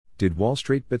Did Wall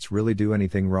Street Bets really do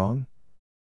anything wrong?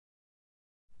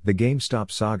 The GameStop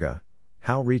saga: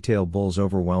 how retail bulls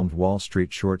overwhelmed Wall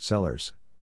Street short sellers.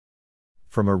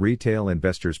 From a retail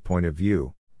investor's point of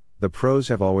view, the pros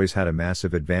have always had a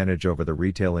massive advantage over the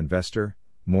retail investor: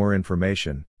 more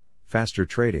information, faster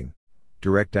trading,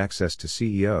 direct access to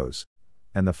CEOs,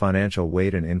 and the financial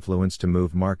weight and influence to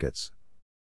move markets.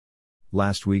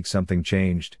 Last week something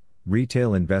changed.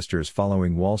 Retail investors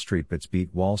following Wall Street Bets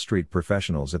beat Wall Street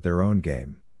professionals at their own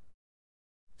game.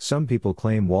 Some people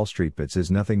claim Wall Street Bets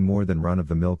is nothing more than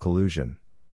run-of-the-mill collusion.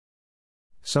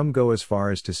 Some go as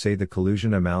far as to say the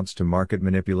collusion amounts to market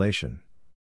manipulation.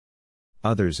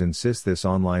 Others insist this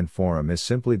online forum is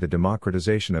simply the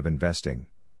democratization of investing.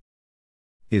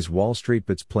 Is Wall Street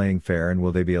Bets playing fair, and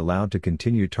will they be allowed to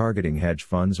continue targeting hedge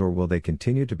funds, or will they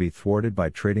continue to be thwarted by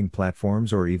trading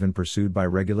platforms or even pursued by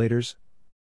regulators?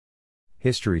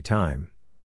 History time.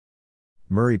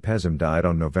 Murray Pezim died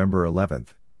on November 11,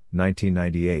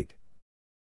 1998.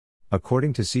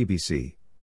 According to CBC,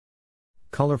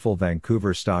 colorful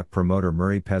Vancouver stock promoter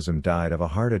Murray Pezim died of a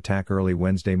heart attack early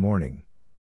Wednesday morning.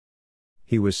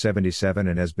 He was 77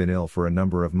 and has been ill for a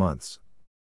number of months.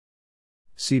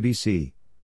 CBC.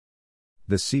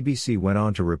 The CBC went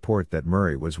on to report that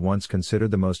Murray was once considered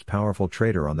the most powerful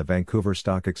trader on the Vancouver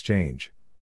Stock Exchange.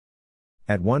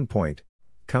 At one point,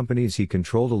 companies he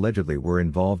controlled allegedly were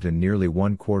involved in nearly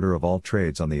 1/4 of all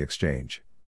trades on the exchange.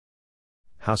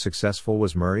 How successful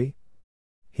was Murray?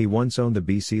 He once owned the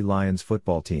BC Lions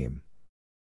football team.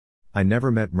 I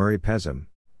never met Murray Pezim,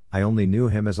 I only knew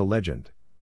him as a legend.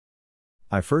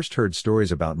 I first heard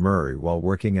stories about Murray while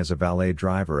working as a valet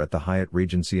driver at the Hyatt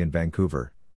Regency in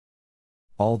Vancouver.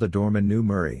 All the doormen knew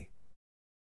Murray.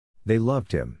 They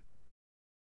loved him.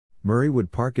 Murray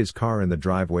would park his car in the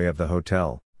driveway of the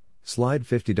hotel, slide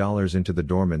 $50 into the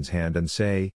doorman's hand and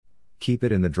say, "Keep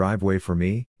it in the driveway for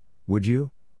me, would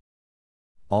you?"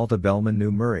 All the bellmen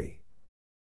knew Murray.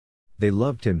 They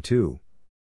loved him too.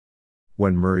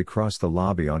 When Murray crossed the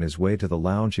lobby on his way to the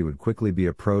lounge, he would quickly be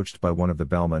approached by one of the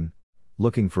bellmen,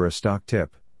 looking for a stock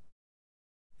tip.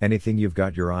 Anything you've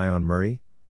got your eye on, Murray?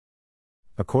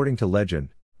 According to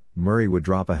legend, Murray would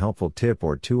drop a helpful tip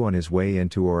or two on his way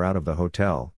into or out of the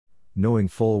hotel, knowing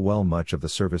full well much of the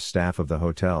service staff of the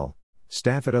hotel,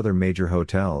 staff at other major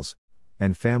hotels,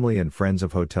 and family and friends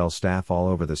of hotel staff all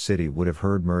over the city would have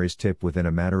heard Murray's tip within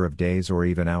a matter of days or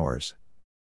even hours.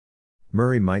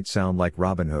 Murray might sound like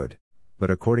Robin Hood,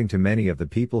 but according to many of the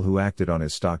people who acted on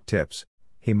his stock tips,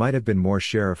 he might have been more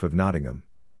Sheriff of Nottingham.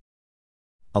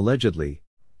 Allegedly,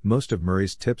 most of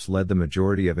Murray's tips led the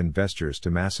majority of investors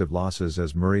to massive losses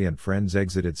as Murray and friends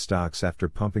exited stocks after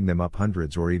pumping them up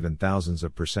hundreds or even thousands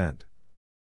of %.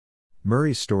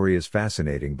 Murray's story is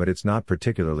fascinating, but it's not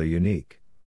particularly unique.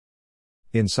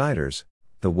 Insiders,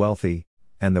 the wealthy,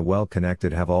 and the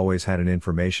well-connected have always had an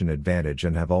information advantage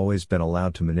and have always been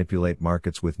allowed to manipulate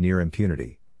markets with near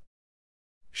impunity.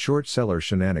 Short seller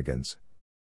shenanigans.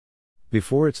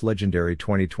 Before its legendary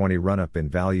 2020 run-up in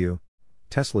value,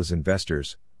 Tesla's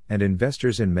investors, and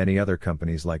investors in many other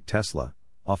companies like Tesla,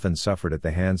 often suffered at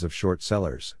the hands of short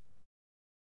sellers.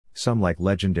 Some, like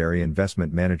legendary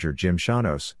investment manager Jim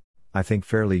Chanos, I think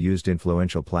fairly used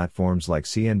influential platforms like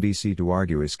CNBC to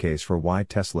argue his case for why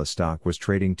Tesla stock was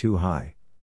trading too high.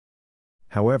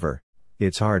 However,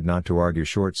 it's hard not to argue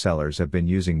short sellers have been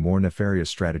using more nefarious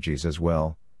strategies as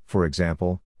well, for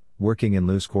example, working in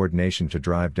loose coordination to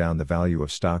drive down the value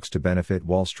of stocks to benefit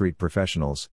Wall Street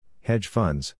professionals, hedge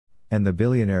funds, and the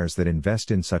billionaires that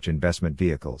invest in such investment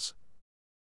vehicles.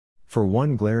 For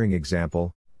one glaring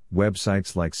example,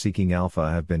 websites like Seeking Alpha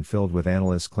have been filled with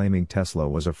analysts claiming Tesla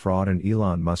was a fraud and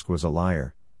Elon Musk was a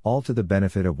liar, all to the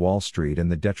benefit of Wall Street and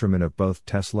the detriment of both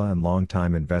Tesla and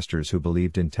longtime investors who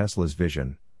believed in Tesla's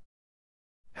vision.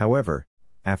 However,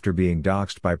 after being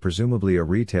doxxed by presumably a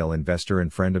retail investor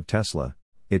and friend of Tesla,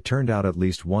 it turned out at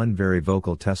least one very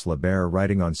vocal Tesla bear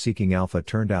writing on Seeking Alpha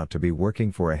turned out to be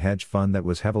working for a hedge fund that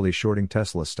was heavily shorting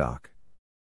Tesla stock.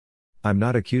 I'm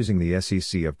not accusing the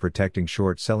SEC of protecting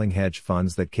short-selling hedge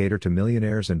funds that cater to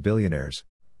millionaires and billionaires,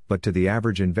 but to the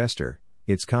average investor,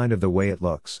 it's kind of the way it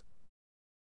looks.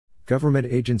 Government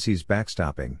agencies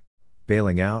backstopping,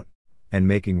 bailing out, and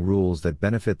making rules that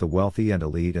benefit the wealthy and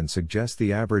elite and suggest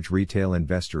the average retail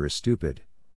investor is stupid.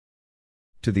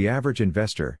 To the average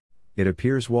investor, it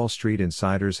appears Wall Street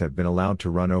insiders have been allowed to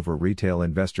run over retail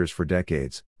investors for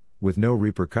decades, with no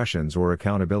repercussions or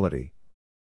accountability.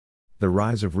 The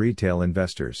rise of retail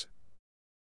investors.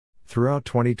 Throughout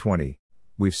 2020,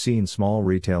 we've seen small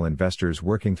retail investors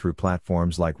working through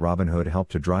platforms like Robinhood help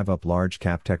to drive up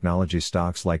large-cap technology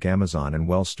stocks like Amazon and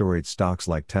well-storied stocks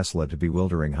like Tesla to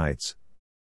bewildering heights.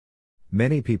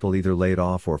 Many people either laid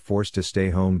off or forced to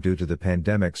stay home due to the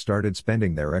pandemic started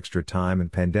spending their extra time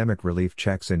and pandemic relief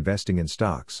checks investing in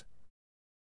stocks.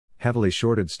 Heavily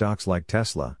shorted stocks like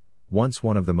Tesla, once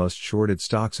one of the most shorted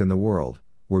stocks in the world,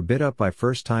 were bid up by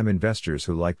first-time investors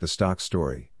who liked the stock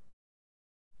story.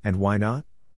 And why not?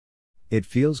 It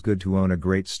feels good to own a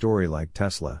great story like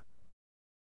Tesla.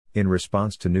 In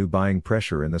response to new buying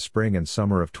pressure in the spring and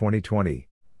summer of 2020,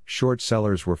 short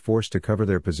sellers were forced to cover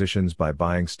their positions by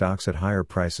buying stocks at higher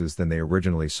prices than they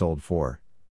originally sold for.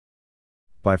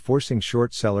 By forcing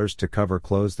short sellers to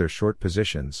close their short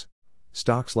positions,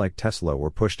 stocks like Tesla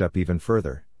were pushed up even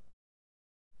further.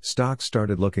 Stocks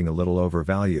started looking a little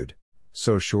overvalued,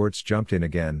 so shorts jumped in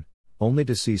again, only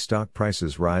to see stock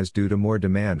prices rise due to more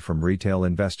demand from retail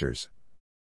investors.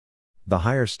 The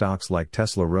higher stocks like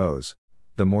Tesla rose,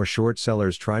 the more short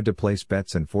sellers tried to place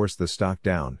bets and force the stock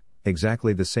down,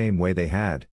 exactly the same way they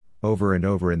had, over and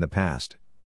over in the past.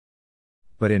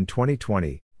 But in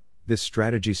 2020, this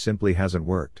strategy simply hasn't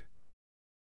worked.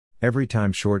 Every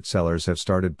time short sellers have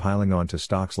started piling onto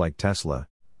stocks like Tesla,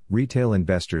 retail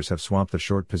investors have swamped the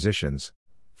short positions,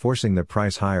 forcing the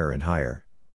price higher and higher.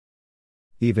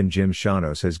 Even Jim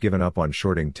Chanos has given up on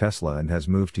shorting Tesla and has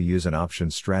moved to use an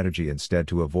options strategy instead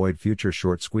to avoid future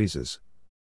short squeezes.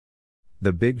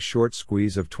 The big short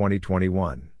squeeze of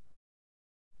 2021.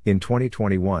 In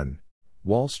 2021,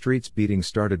 Wall Street's beating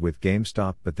started with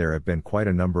GameStop, but there have been quite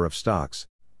a number of stocks,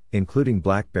 including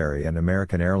BlackBerry and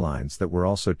American Airlines, that were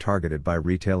also targeted by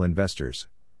retail investors.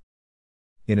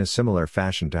 In a similar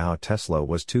fashion to how Tesla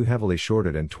was too heavily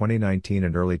shorted in 2019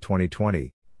 and early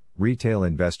 2020, retail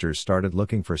investors started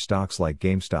looking for stocks like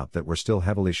GameStop that were still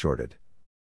heavily shorted.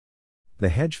 The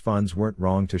hedge funds weren't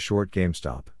wrong to short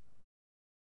GameStop.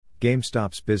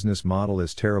 GameStop's business model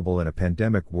is terrible in a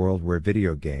pandemic world where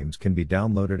video games can be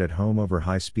downloaded at home over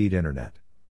high-speed internet.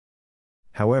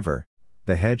 However,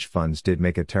 the hedge funds did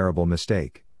make a terrible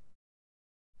mistake.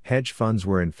 Hedge funds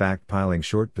were in fact piling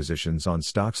short positions on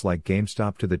stocks like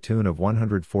GameStop to the tune of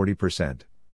 140%.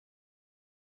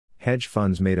 Hedge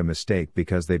funds made a mistake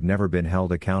because they've never been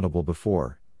held accountable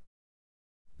before.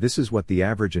 This is what the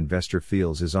average investor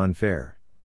feels is unfair.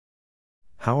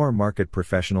 How are market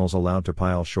professionals allowed to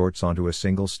pile shorts onto a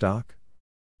single stock?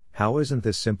 How isn't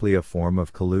this simply a form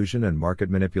of collusion and market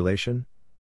manipulation?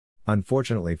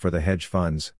 Unfortunately for the hedge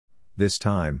funds, this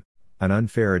time, an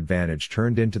unfair advantage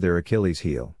turned into their Achilles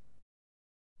heel.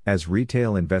 As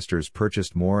retail investors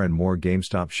purchased more and more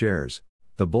GameStop shares,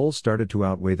 the bulls started to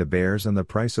outweigh the bears and the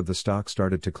price of the stock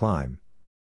started to climb.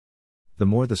 The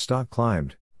more the stock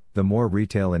climbed, the more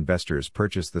retail investors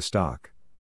purchased the stock.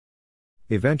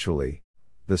 Eventually,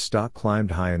 the stock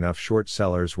climbed high enough short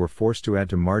sellers were forced to add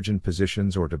to margin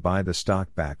positions or to buy the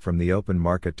stock back from the open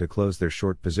market to close their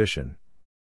short position.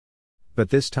 But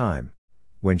this time,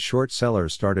 when short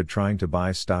sellers started trying to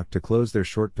buy stock to close their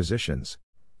short positions,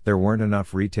 there weren't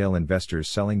enough retail investors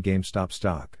selling GameStop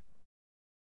stock.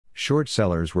 Short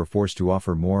sellers were forced to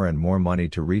offer more and more money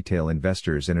to retail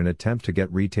investors in an attempt to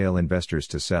get retail investors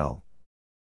to sell.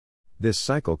 This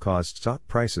cycle caused stock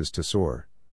prices to soar.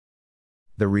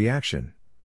 The reaction.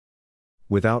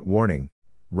 Without warning,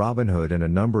 Robinhood and a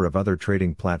number of other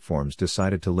trading platforms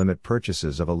decided to limit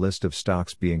purchases of a list of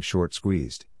stocks being short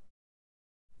squeezed.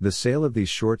 The sale of these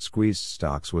short squeezed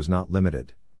stocks was not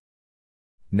limited.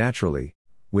 Naturally,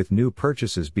 with new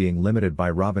purchases being limited by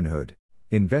Robinhood,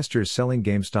 investors selling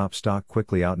GameStop stock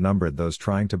quickly outnumbered those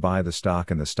trying to buy the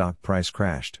stock and the stock price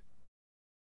crashed.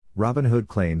 Robinhood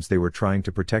claims they were trying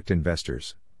to protect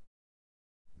investors.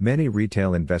 Many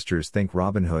retail investors think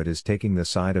Robinhood is taking the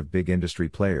side of big industry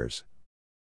players.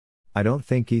 I don't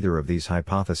think either of these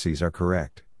hypotheses are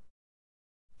correct.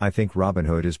 I think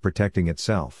Robinhood is protecting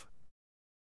itself.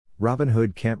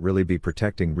 Robinhood can't really be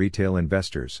protecting retail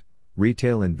investors.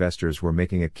 Retail investors were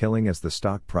making a killing as the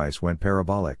stock price went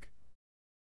parabolic.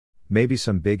 Maybe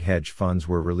some big hedge funds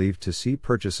were relieved to see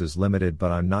purchases limited,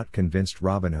 but I'm not convinced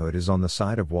Robinhood is on the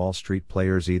side of Wall Street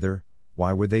players either.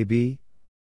 Why would they be?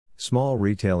 Small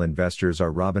retail investors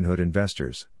are Robinhood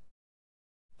investors.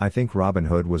 I think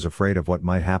Robinhood was afraid of what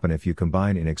might happen if you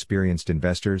combine inexperienced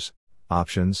investors,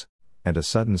 options, and a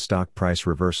sudden stock price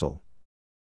reversal.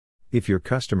 If your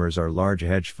customers are large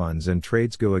hedge funds and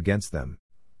trades go against them,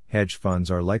 hedge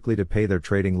funds are likely to pay their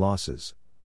trading losses.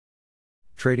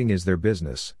 Trading is their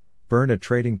business. Burn a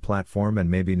trading platform and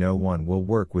maybe no one will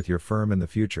work with your firm in the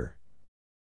future.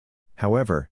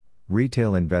 However,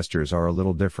 retail investors are a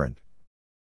little different.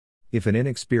 If an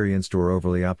inexperienced or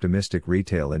overly optimistic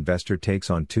retail investor takes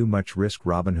on too much risk,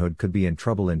 Robinhood could be in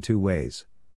trouble in two ways.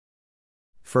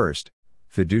 First,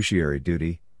 fiduciary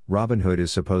duty. Robinhood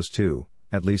is supposed to,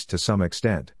 at least to some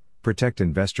extent, Protect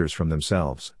investors from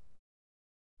themselves.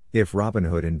 If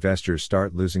Robinhood investors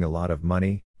start losing a lot of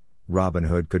money,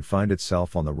 Robinhood could find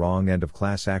itself on the wrong end of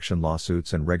class action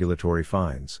lawsuits and regulatory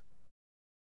fines.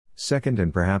 Second,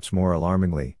 and perhaps more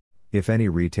alarmingly, if any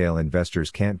retail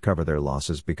investors can't cover their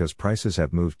losses because prices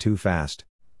have moved too fast,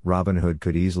 Robinhood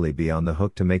could easily be on the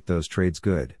hook to make those trades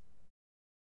good.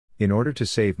 In order to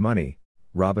save money,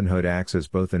 Robinhood acts as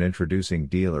both an introducing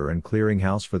dealer and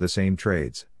clearinghouse for the same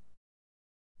trades.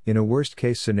 In a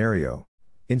worst-case scenario,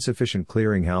 insufficient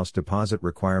clearinghouse deposit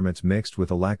requirements mixed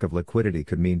with a lack of liquidity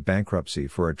could mean bankruptcy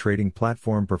for a trading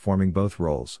platform performing both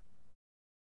roles.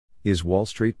 Is Wall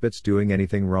Street Bets doing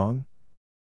anything wrong?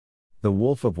 The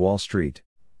Wolf of Wall Street,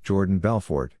 Jordan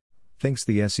Belfort, thinks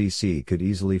the SEC could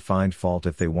easily find fault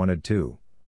if they wanted to.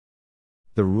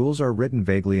 The rules are written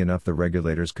vaguely enough the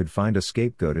regulators could find a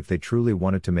scapegoat if they truly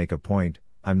wanted to make a point.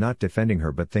 I'm not defending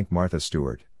her, but think Martha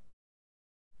Stewart.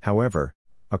 However,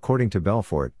 according to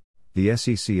Belfort, the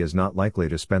SEC is not likely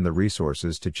to spend the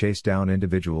resources to chase down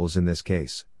individuals in this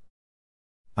case.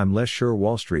 I'm less sure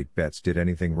Wall Street Bets did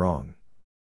anything wrong.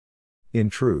 In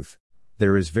truth,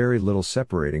 there is very little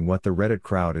separating what the Reddit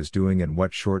crowd is doing and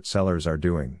what short sellers are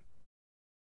doing.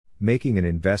 Making an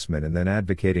investment and then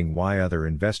advocating why other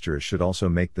investors should also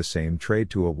make the same trade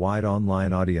to a wide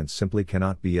online audience simply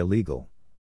cannot be illegal.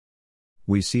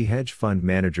 We see hedge fund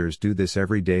managers do this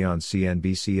every day on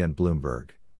CNBC and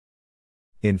Bloomberg.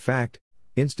 In fact,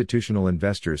 institutional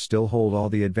investors still hold all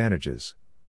the advantages.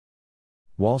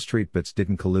 Wall Street Bets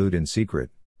didn't collude in secret,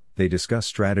 they discuss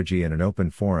strategy in an open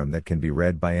forum that can be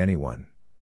read by anyone.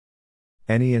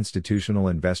 Any institutional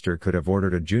investor could have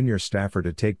ordered a junior staffer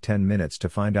to take 10 minutes to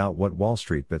find out what Wall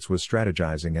Street Bets was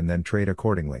strategizing and then trade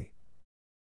accordingly.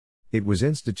 It was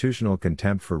institutional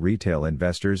contempt for retail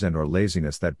investors and/or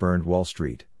laziness that burned Wall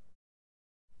Street.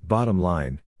 Bottom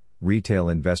line, retail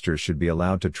investors should be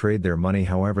allowed to trade their money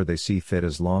however they see fit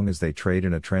as long as they trade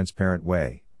in a transparent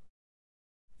way.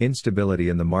 Instability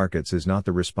in the markets is not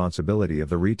the responsibility of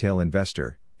the retail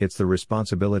investor, it's the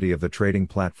responsibility of the trading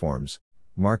platforms,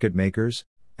 market makers,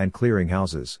 and clearing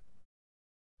houses.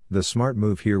 The smart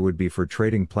move here would be for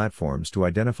trading platforms to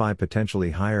identify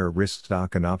potentially higher risk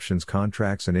stock and options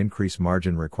contracts and increase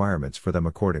margin requirements for them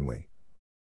accordingly.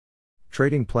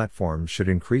 Trading platforms should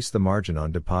increase the margin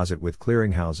on deposit with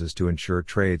clearinghouses to ensure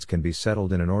trades can be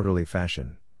settled in an orderly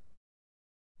fashion.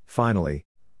 Finally,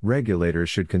 regulators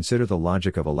should consider the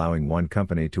logic of allowing one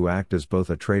company to act as both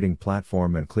a trading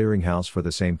platform and clearinghouse for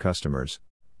the same customers,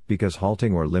 because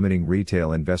halting or limiting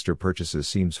retail investor purchases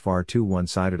seems far too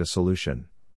one-sided a solution.